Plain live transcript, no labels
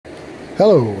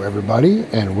Hello everybody,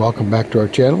 and welcome back to our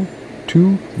channel,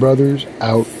 Two Brothers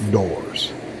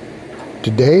Outdoors.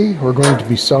 Today we're going to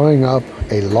be sawing up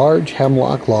a large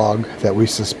hemlock log that we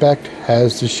suspect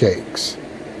has the shakes.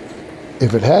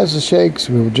 If it has the shakes,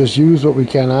 we will just use what we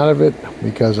can out of it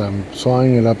because I'm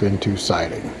sawing it up into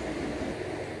siding.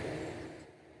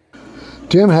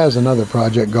 Tim has another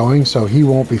project going, so he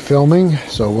won't be filming.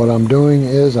 So what I'm doing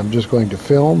is I'm just going to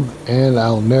film and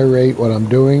I'll narrate what I'm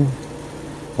doing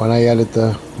when I edit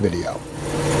the video.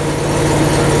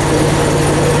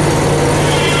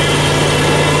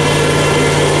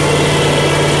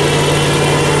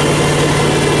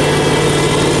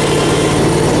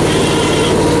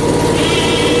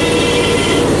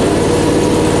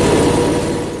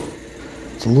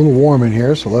 It's a little warm in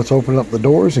here, so let's open up the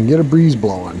doors and get a breeze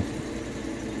blowing.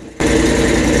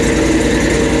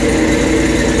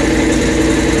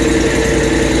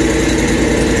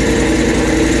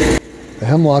 The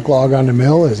hemlock log on the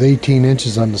mill is 18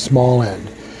 inches on the small end.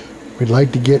 We'd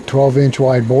like to get 12-inch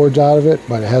wide boards out of it,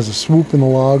 but it has a swoop in the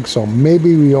log, so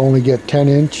maybe we only get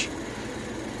 10-inch.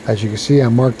 As you can see, I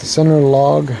marked the center of the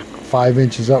log, 5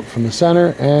 inches up from the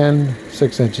center and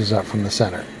 6 inches up from the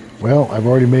center. Well, I've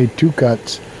already made 2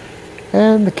 cuts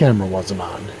and the camera wasn't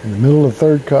on. In the middle of the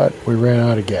third cut, we ran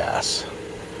out of gas.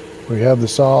 We have the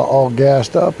saw all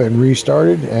gassed up and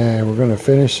restarted, and we're going to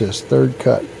finish this third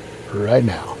cut right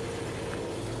now.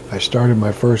 I started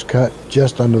my first cut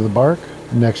just under the bark.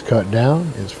 The next cut down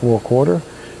is 4/4,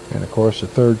 and of course the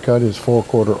third cut is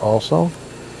 4/4 also.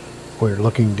 We're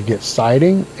looking to get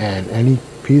siding and any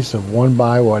piece of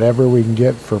 1x whatever we can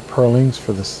get for purlings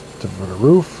for the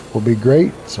roof will be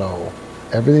great. So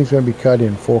everything's going to be cut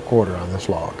in 4/4 on this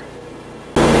log.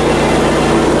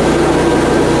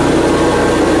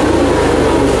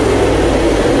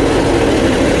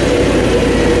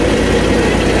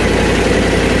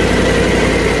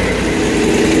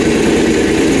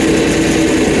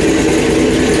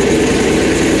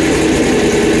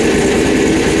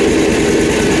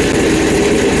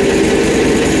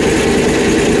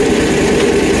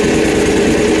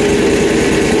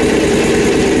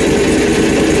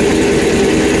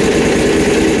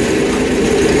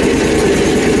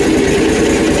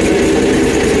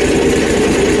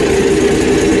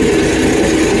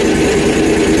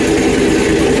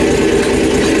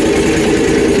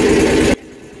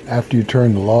 After you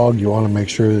turn the log, you want to make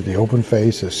sure that the open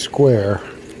face is square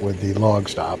with the log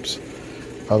stops.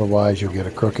 Otherwise, you'll get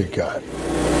a crooked cut.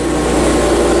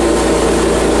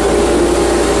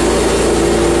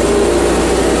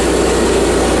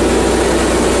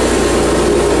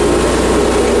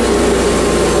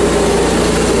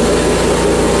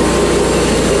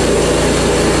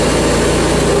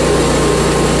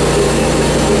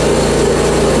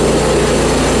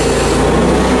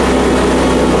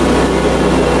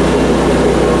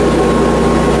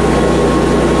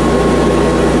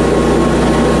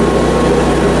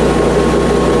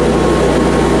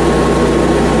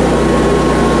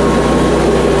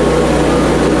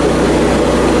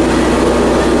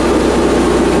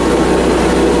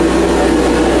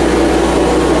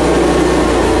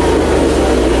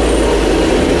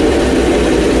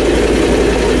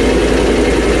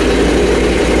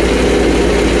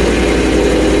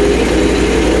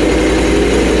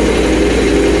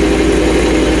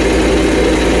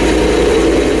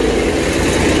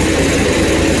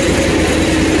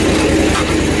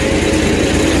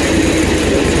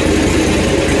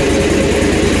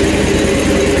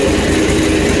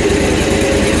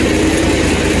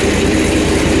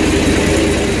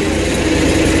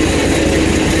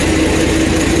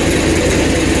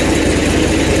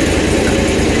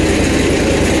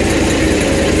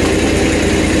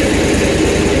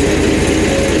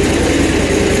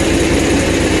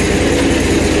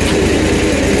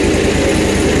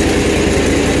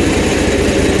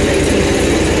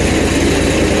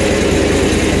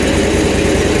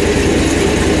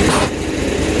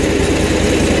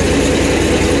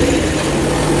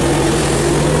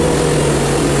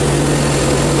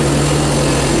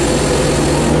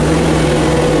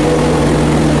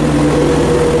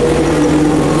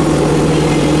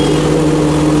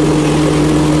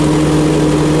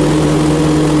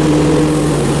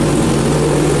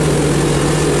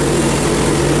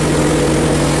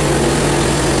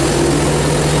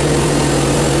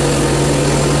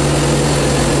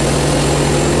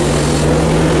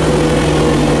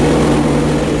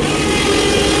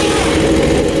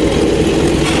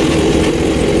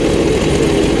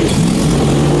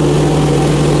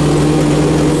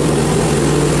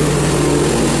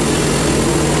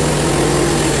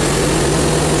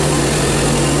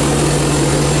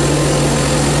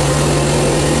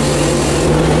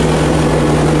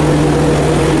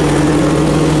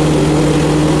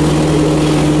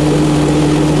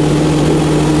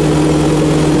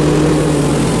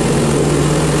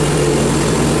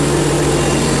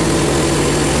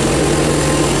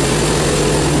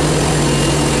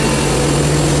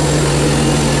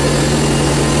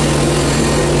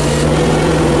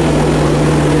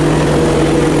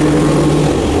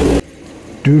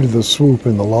 Due to the swoop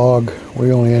in the log,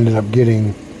 we only ended up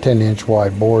getting 10-inch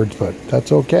wide boards, but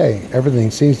that's okay.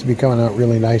 Everything seems to be coming out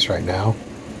really nice right now.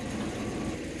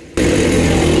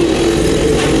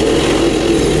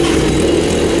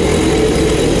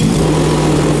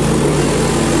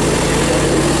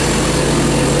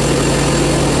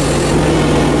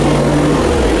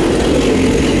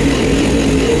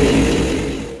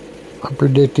 I'm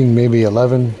predicting maybe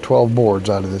 11, 12 boards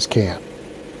out of this can.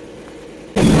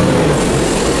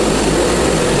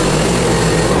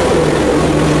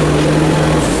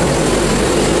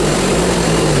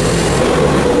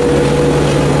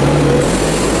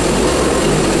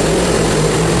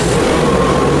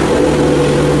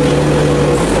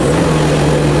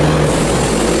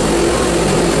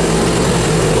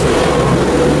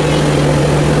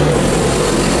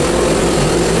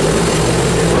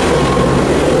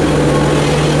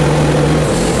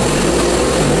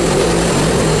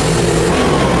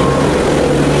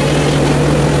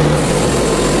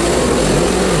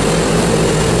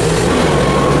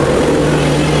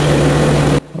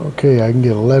 Okay, I can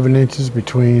get 11 inches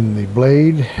between the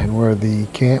blade and where the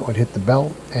cant would hit the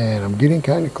belt, and I'm getting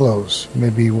kind of close.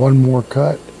 Maybe one more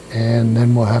cut and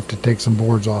then we'll have to take some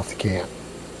boards off the cant.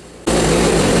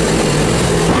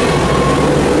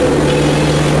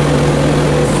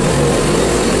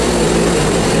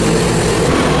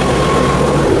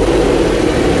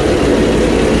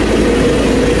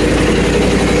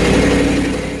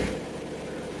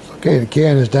 Okay, the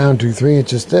can is down to 3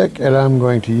 inches thick, and I'm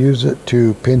going to use it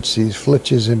to pinch these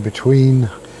flitches in between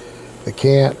the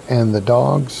cant and the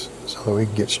dogs so that we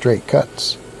can get straight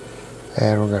cuts.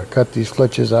 And we're going to cut these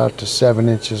flitches out to 7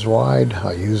 inches wide.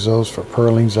 I'll use those for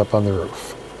purlings up on the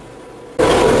roof.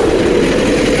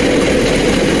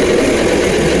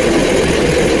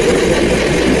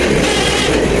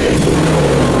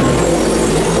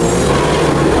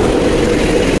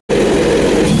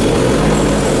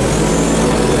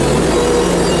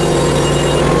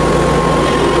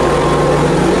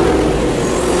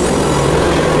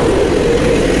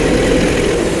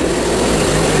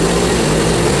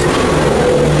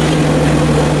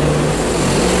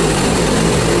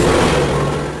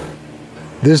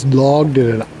 This log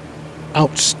did an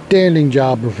outstanding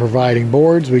job of providing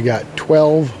boards. We got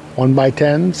 12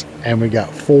 1x10s and we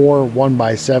got 4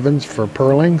 1x7s for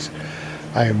purlings.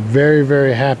 I am very,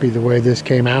 very happy the way this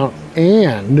came out,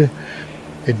 and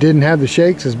it didn't have the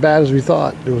shakes as bad as we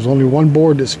thought. There was only one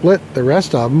board that split. The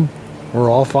rest of them were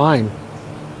all fine.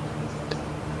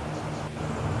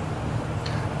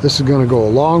 This is going to go a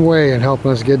long way in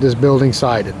helping us get this building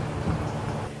sided.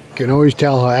 You can always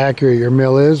tell how accurate your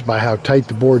mill is by how tight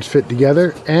the boards fit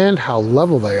together and how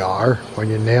level they are when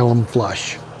you nail them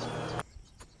flush.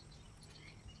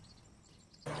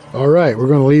 Alright, we're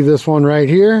going to leave this one right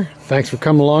here. Thanks for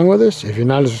coming along with us. If you're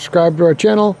not subscribed to our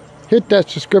channel, hit that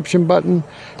subscription button,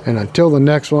 and until the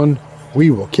next one, we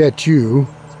will catch you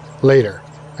later.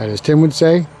 And as Tim would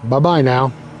say, bye-bye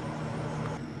now.